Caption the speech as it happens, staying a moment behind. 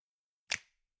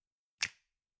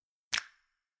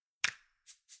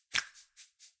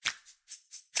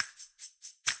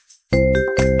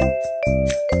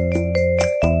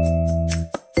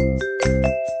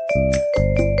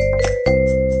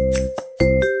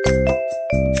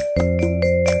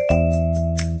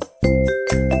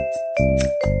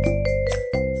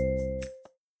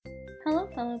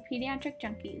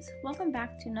Snapkies. Welcome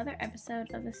back to another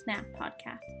episode of the Snap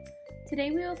Podcast.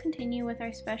 Today we will continue with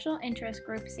our special interest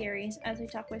group series as we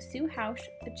talk with Sue Hausch,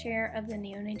 the chair of the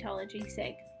Neonatology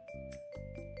SIG.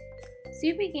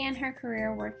 Sue began her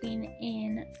career working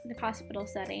in the hospital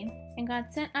setting and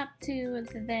got sent up to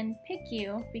the then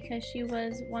PICU because she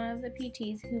was one of the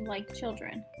PTs who liked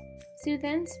children. Sue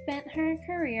then spent her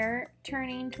career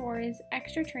turning towards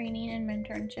extra training and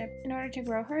mentorship in order to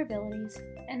grow her abilities,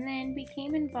 and then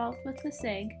became involved with the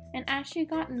SIG, and as she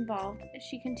got involved,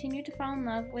 she continued to fall in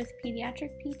love with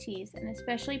pediatric PTs, and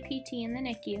especially PT in the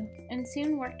NICU, and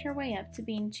soon worked her way up to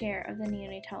being chair of the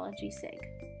Neonatology SIG.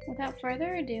 Without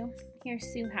further ado, here's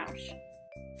Sue Hausch.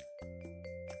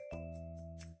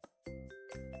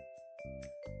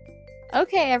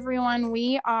 Okay, everyone,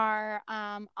 we are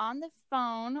on the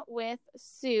phone with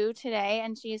Sue today,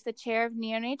 and she's the chair of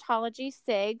Neonatology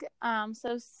SIG.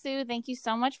 So, Sue, thank you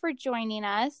so much for joining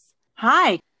us.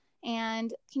 Hi.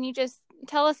 And can you just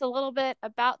tell us a little bit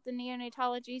about the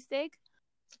Neonatology SIG?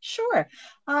 Sure.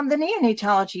 The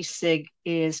Neonatology SIG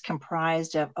is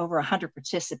comprised of over 100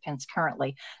 participants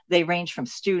currently. They range from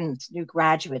students, new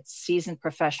graduates, seasoned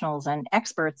professionals, and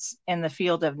experts in the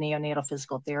field of neonatal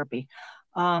physical therapy.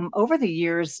 Over the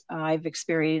years, I've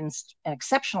experienced an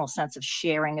exceptional sense of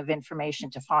sharing of information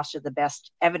to foster the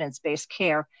best evidence-based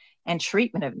care and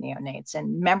treatment of neonates.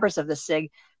 And members of the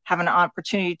SIG have an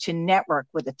opportunity to network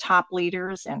with the top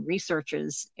leaders and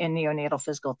researchers in neonatal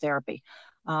physical therapy.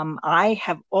 I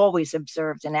have always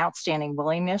observed an outstanding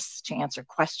willingness to answer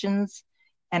questions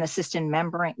and assist in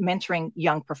mentoring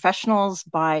young professionals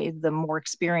by the more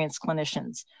experienced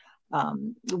clinicians.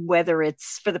 Whether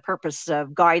it's for the purpose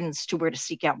of guidance to where to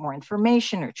seek out more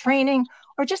information or training,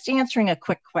 or just answering a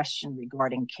quick question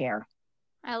regarding care.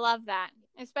 I love that,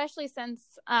 especially since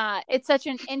it's such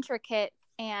an intricate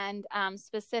and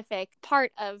specific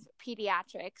part of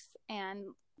pediatrics, and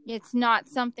it's not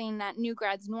something that new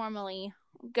grads normally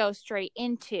go straight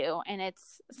into, and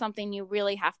it's something you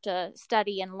really have to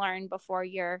study and learn before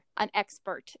you're an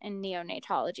expert in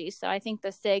neonatology. So I think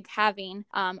the SIG having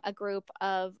a group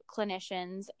of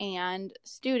clinicians and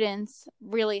students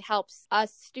really helps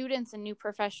us students and new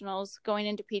professionals going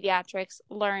into pediatrics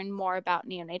learn more about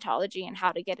neonatology and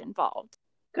how to get involved.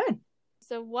 Good.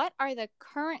 So what are the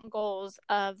current goals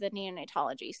of the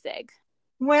Neonatology SIG?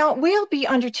 Well, we'll be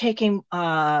undertaking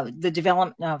the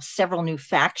development of several new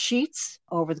fact sheets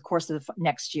over the course of the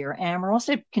next year. And we're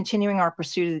also continuing our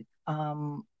pursuit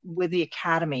with the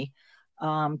Academy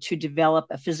to develop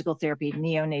a physical therapy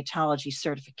neonatology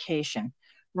certification.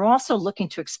 We're also looking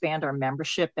to expand our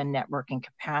membership and networking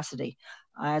capacity.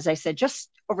 As I said,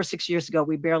 just over 6 years ago,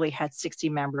 we barely had 60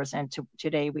 members, and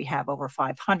today we have over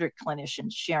 500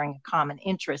 clinicians sharing a common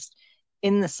interest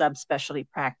in the subspecialty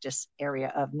practice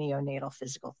area of neonatal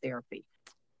physical therapy.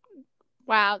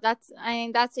 Wow, that's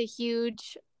a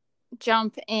huge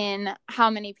jump in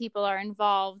how many people are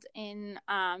involved in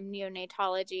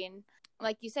neonatology. And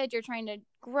like you said, you're trying to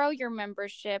grow your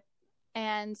membership.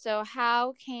 And so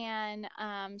how can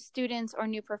students or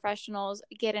new professionals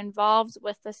get involved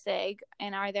with the SIG?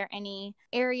 And are there any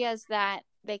areas that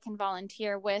they can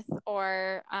volunteer with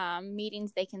or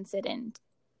meetings they can sit in?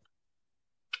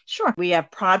 Sure. We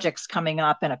have projects coming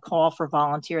up, and a call for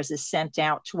volunteers is sent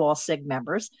out to all SIG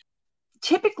members.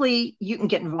 Typically, you can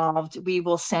get involved. We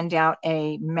will send out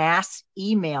a mass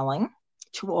emailing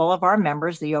to all of our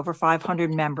members, the over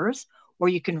 500 members, or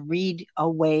you can read a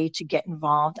way to get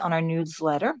involved on our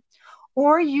newsletter,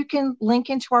 or you can link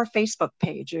into our Facebook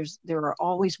page. There are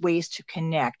always ways to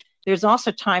connect. There's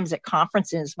also times at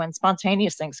conferences when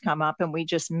spontaneous things come up and we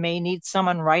just may need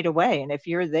someone right away. And if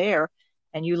you're there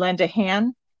and you lend a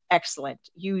hand, excellent.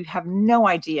 You have no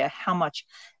idea how much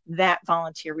that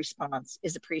volunteer response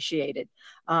is appreciated.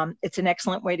 It's an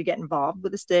excellent way to get involved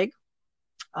with the SIG,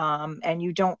 and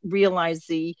you don't realize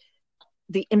the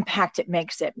impact it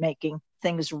makes at making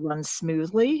things run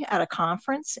smoothly at a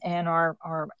conference. And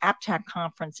our APTAC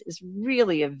conference is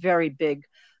really a very big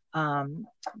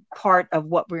part of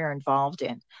what we're involved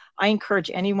in. I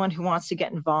encourage anyone who wants to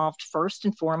get involved, first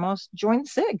and foremost, join the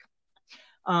SIG.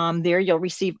 There you'll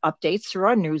receive updates through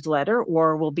our newsletter,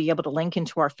 or we'll be able to link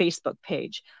into our Facebook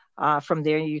page. From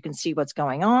there, you can see what's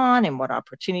going on and what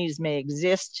opportunities may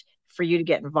exist for you to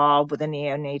get involved with the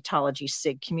neonatology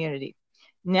SIG community.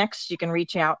 Next, you can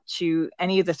reach out to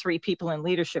any of the 3 people in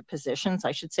leadership positions.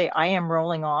 I should say I am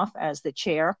rolling off as the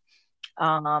chair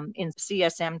in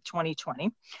CSM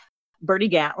 2020. Bertie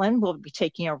Gatlin will be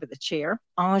taking over the chair.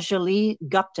 Anjali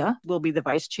Gupta will be the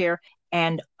vice chair,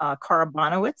 and Cara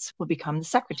Bonowitz will become the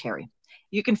secretary.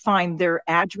 You can find their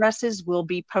addresses will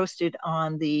be posted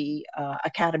on the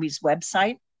Academy's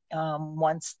website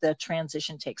once the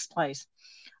transition takes place.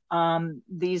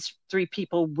 These 3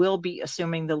 people will be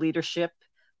assuming the leadership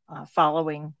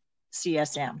following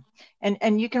CSM.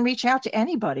 And you can reach out to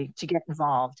anybody to get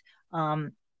involved.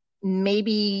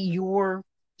 Maybe your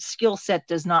skill set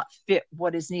does not fit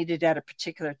what is needed at a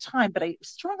particular time, but I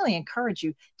strongly encourage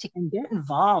you to get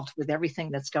involved with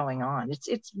everything that's going on.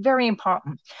 It's very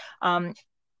important.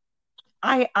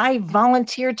 I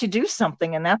volunteered to do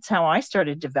something, and that's how I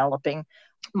started developing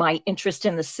my interest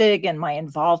in the SIG and my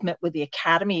involvement with the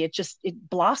Academy. It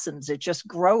blossoms, it just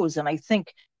grows. And I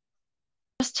think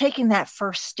just taking that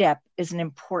first step is an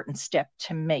important step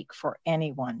to make for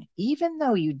anyone, even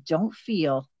though you don't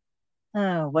feel,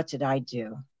 oh, what did I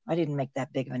do? I didn't make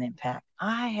that big of an impact.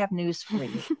 I have news for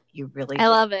you. You really I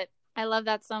love it. I love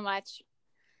that so much.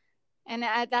 And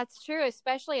that's true,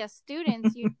 especially as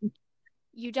students,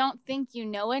 you don't think you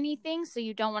know anything, so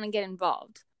you don't want to get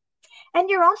involved. And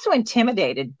you're also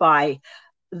intimidated by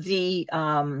the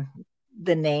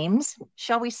names,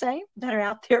 shall we say, that are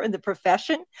out there in the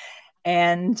profession.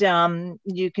 And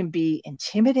you can be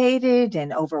intimidated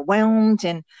and overwhelmed.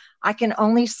 And I can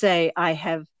only say I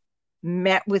have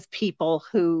met with people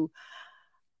who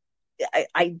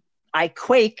I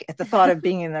quake at the thought of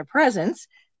being in their presence,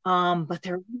 but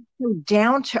they're so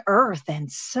down to earth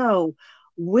and so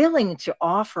willing to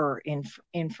offer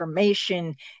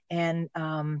information. And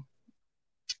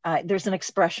there's an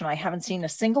expression, I haven't seen a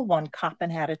single one, cop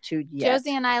an attitude yet.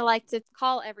 Josie and I like to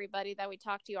call everybody that we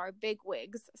talk to our big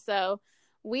wigs. So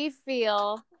we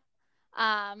feel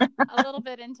a little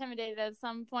bit intimidated at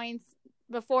some points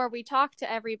before we talk to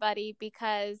everybody,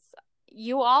 because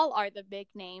you all are the big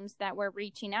names that we're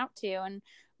reaching out to, and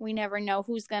we never know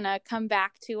who's going to come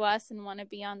back to us and want to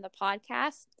be on the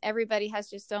podcast. Everybody has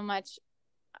just so much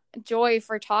joy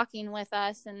for talking with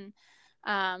us, and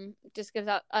just gives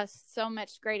us so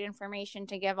much great information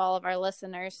to give all of our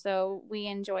listeners. So we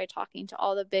enjoy talking to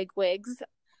all the big wigs.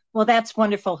 Well, that's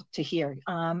wonderful to hear.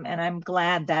 And I'm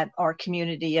glad that our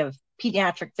community of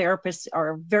pediatric therapists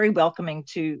are very welcoming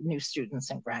to new students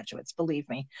and graduates. Believe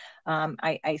me,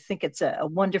 I think it's a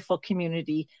wonderful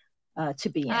community to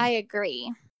be in. I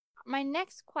agree. My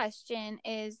next question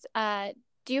is,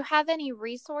 do you have any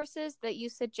resources that you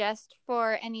suggest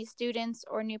for any students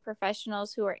or new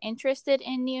professionals who are interested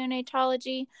in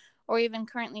neonatology or even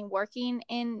currently working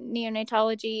in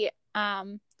neonatology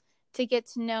to get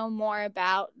to know more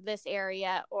about this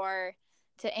area or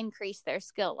to increase their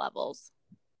skill levels?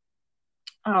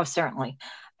 Oh, certainly.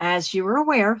 As you are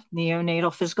aware,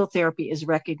 neonatal physical therapy is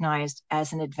recognized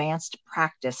as an advanced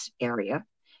practice area.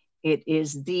 It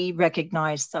is the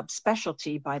recognized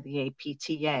subspecialty by the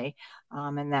APTA,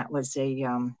 and that was a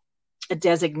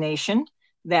designation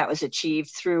that was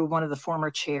achieved through one of the former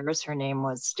chairs. Her name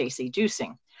was Stacy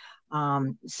Dusing.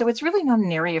 So it's really not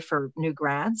an area for new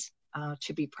grads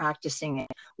to be practicing in.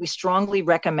 We strongly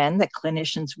recommend that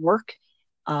clinicians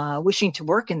wishing to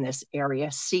work in this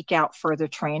area seek out further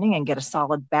training and get a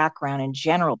solid background in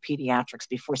general pediatrics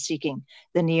before seeking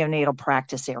the neonatal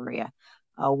practice area.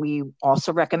 We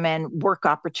also recommend work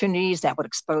opportunities that would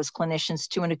expose clinicians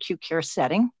to an acute care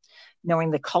setting.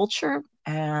 Knowing the culture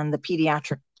and the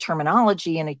pediatric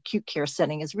terminology in acute care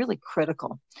setting is really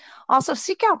critical. Also,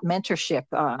 seek out mentorship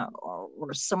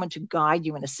or someone to guide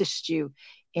you and assist you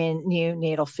in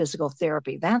neonatal physical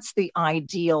therapy. That's the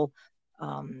ideal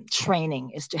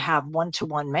training, is to have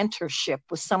one-to-one mentorship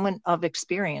with someone of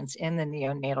experience in the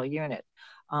neonatal unit.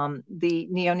 The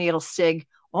neonatal SIG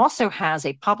also has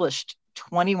a published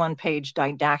 21-page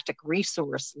didactic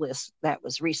resource list that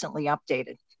was recently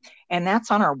updated. And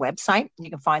that's on our website. You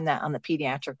can find that on the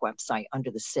pediatric website under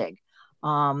the SIG.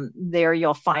 There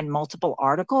you'll find multiple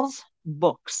articles,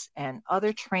 books, and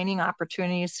other training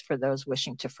opportunities for those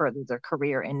wishing to further their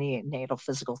career in neonatal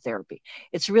physical therapy.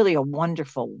 It's really a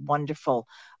wonderful, wonderful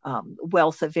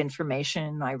wealth of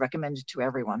information. I recommend it to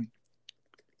everyone.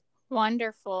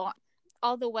 Wonderful.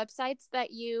 All the websites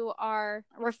that you are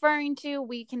referring to,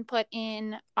 we can put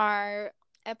in our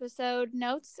episode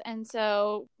notes. And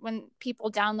so when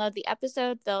people download the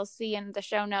episode, they'll see in the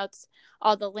show notes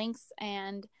all the links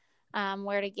and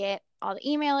where to get all the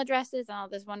email addresses and all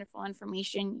this wonderful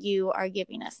information you are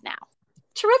giving us now.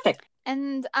 Terrific.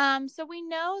 And so we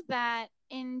know that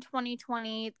in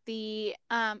 2020, the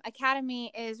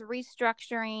Academy is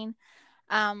restructuring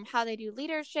how they do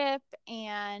leadership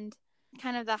and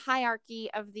kind of the hierarchy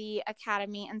of the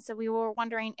Academy. And so we were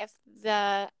wondering if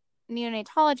the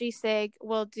neonatology SIG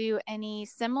will do any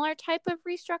similar type of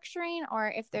restructuring,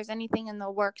 or if there's anything in the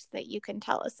works that you can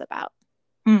tell us about.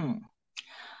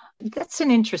 That's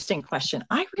an interesting question.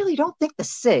 I really don't think the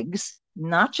SIGs,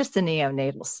 not just the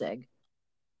neonatal SIG,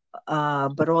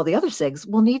 but all the other SIGs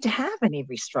will need to have any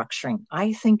restructuring.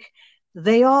 I think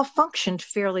they all functioned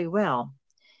fairly well.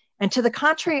 And to the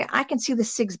contrary, I can see the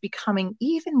SIGs becoming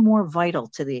even more vital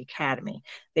to the academy.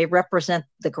 They represent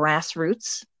the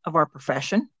grassroots of our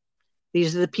profession.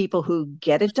 These are the people who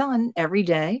get it done every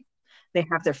day. They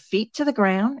have their feet to the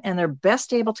ground and they're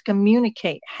best able to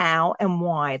communicate how and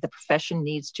why the profession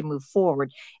needs to move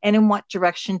forward and in what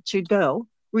direction to go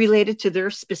related to their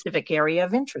specific area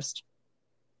of interest.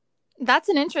 That's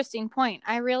an interesting point.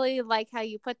 I really like how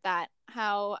you put that,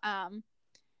 how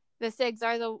the SIGs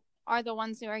are the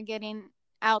ones who are getting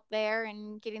out there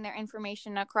and getting their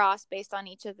information across based on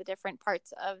each of the different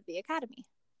parts of the academy.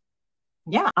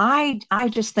 Yeah, I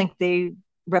just think they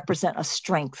represent a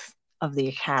strength of the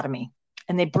academy.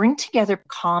 And they bring together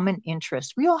common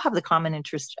interests. We all have the common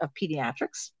interest of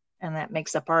pediatrics, and that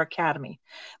makes up our academy.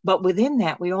 But within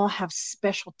that, we all have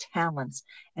special talents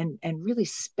and really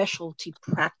specialty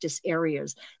practice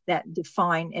areas that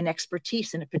define an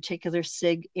expertise in a particular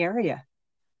SIG area.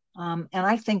 And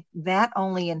I think that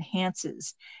only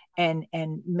enhances and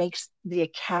makes the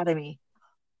academy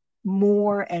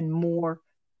more and more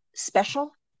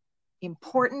special,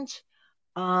 important,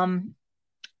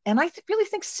 and I really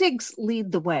think SIGs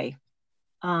lead the way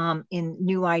in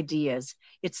new ideas.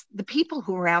 It's the people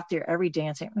who are out there every day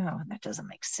and say, oh, that doesn't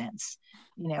make sense.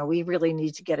 We really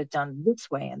need to get it done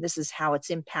this way. And this is how it's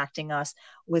impacting us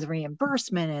with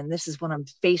reimbursement. And this is what I'm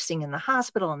facing in the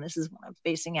hospital. And this is what I'm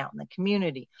facing out in the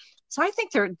community. So I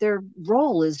think their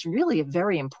role is really a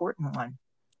very important one.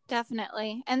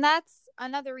 Definitely. And that's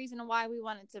another reason why we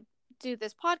wanted to do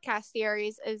this podcast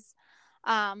series is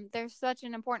there's such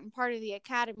an important part of the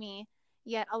academy,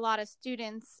 yet a lot of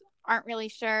students aren't really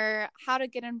sure how to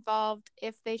get involved,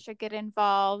 if they should get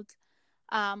involved,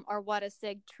 or what a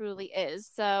SIG truly is.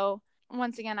 So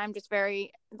once again, I'm just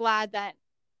very glad that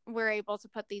we're able to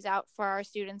put these out for our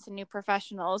students and new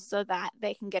professionals so that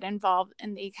they can get involved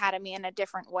in the academy in a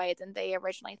different way than they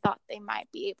originally thought they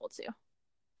might be able to.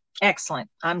 Excellent.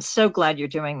 I'm so glad you're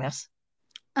doing this.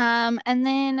 And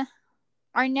then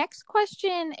our next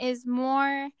question is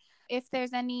more if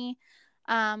there's any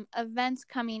events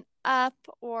coming up,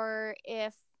 or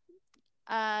if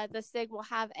the SIG will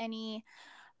have any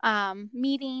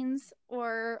meetings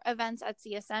or events at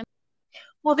CSM.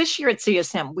 Well, this year at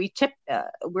CSM,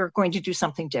 we're going to do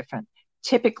something different.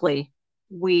 Typically,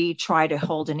 we try to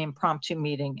hold an impromptu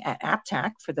meeting at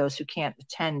APTAC for those who can't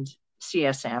attend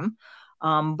CSM.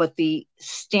 But the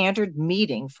standard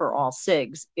meeting for all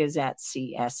SIGs is at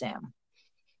CSM.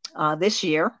 This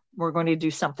year, we're going to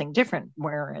do something different,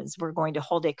 whereas we're going to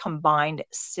hold a combined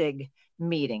SIG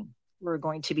meeting. We're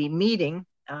going to be meeting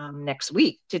next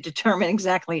week to determine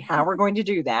exactly how we're going to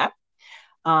do that.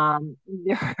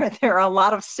 There are a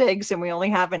lot of SIGs, and we only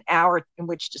have an hour in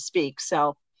which to speak.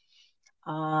 So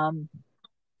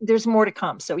there's more to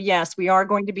come. So yes, we are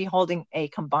going to be holding a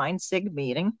combined SIG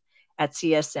meeting at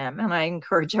CSM, and I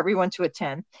encourage everyone to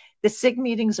attend. The SIG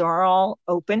meetings are all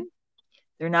open.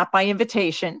 They're not by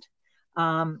invitation.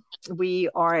 We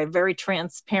are a very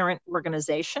transparent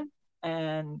organization,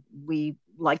 and we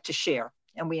like to share,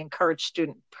 and we encourage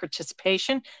student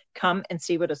participation. Come and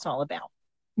see what it's all about.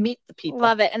 Meet the people.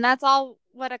 Love it. And that's all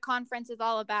what a conference is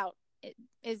all about. It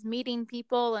is meeting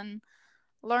people and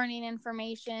learning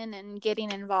information and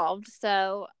getting involved.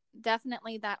 So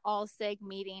definitely that all SIG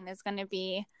meeting is going to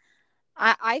be,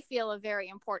 I feel, a very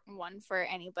important one for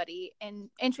anybody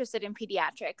interested in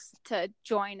pediatrics to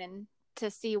join and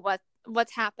to see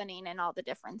what's happening in all the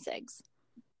different SIGs.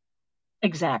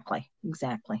 Exactly.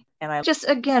 And I just,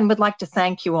 again, would like to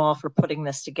thank you all for putting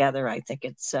this together. I think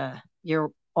it's,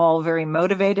 you're all very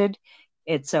motivated.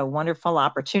 It's a wonderful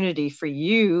opportunity for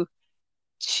you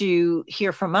to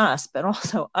hear from us, but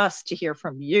also us to hear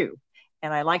from you.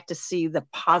 And I like to see the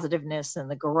positiveness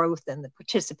and the growth and the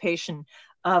participation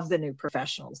of the new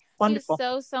professionals. Wonderful.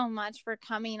 Thank you so much for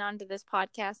coming onto this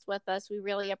podcast with us. We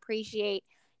really appreciate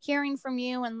hearing from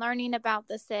you and learning about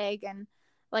the SIG. And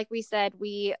like we said,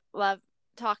 we love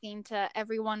talking to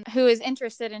everyone who is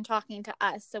interested in talking to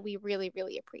us. So we really,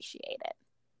 really appreciate it.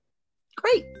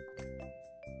 Great.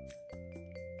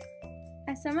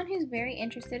 As someone who's very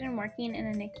interested in working in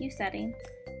a NICU setting,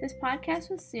 this podcast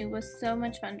with Sue was so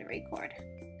much fun to record.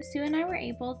 Sue and I were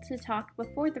able to talk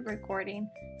before the recording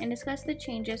and discuss the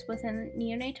changes within the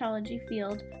neonatology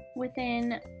field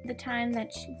within the time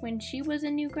that when she was a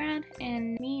new grad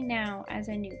and me now as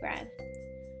a new grad.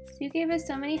 Sue gave us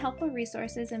so many helpful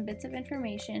resources and bits of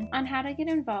information on how to get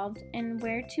involved and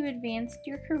where to advance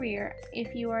your career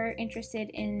if you are interested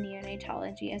in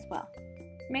neonatology as well.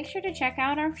 Make sure to check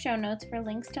out our show notes for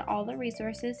links to all the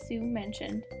resources Sue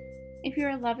mentioned. If you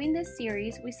are loving this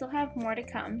series, we still have more to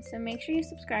come, so make sure you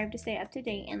subscribe to stay up to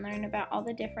date and learn about all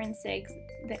the different SIGs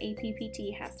the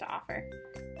APPT has to offer.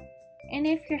 And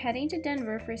if you're heading to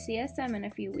Denver for CSM in a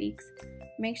few weeks,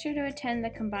 make sure to attend the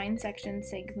Combined Section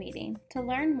SIG meeting to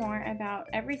learn more about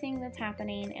everything that's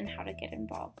happening and how to get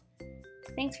involved.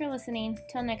 Thanks for listening.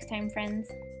 Till next time, friends.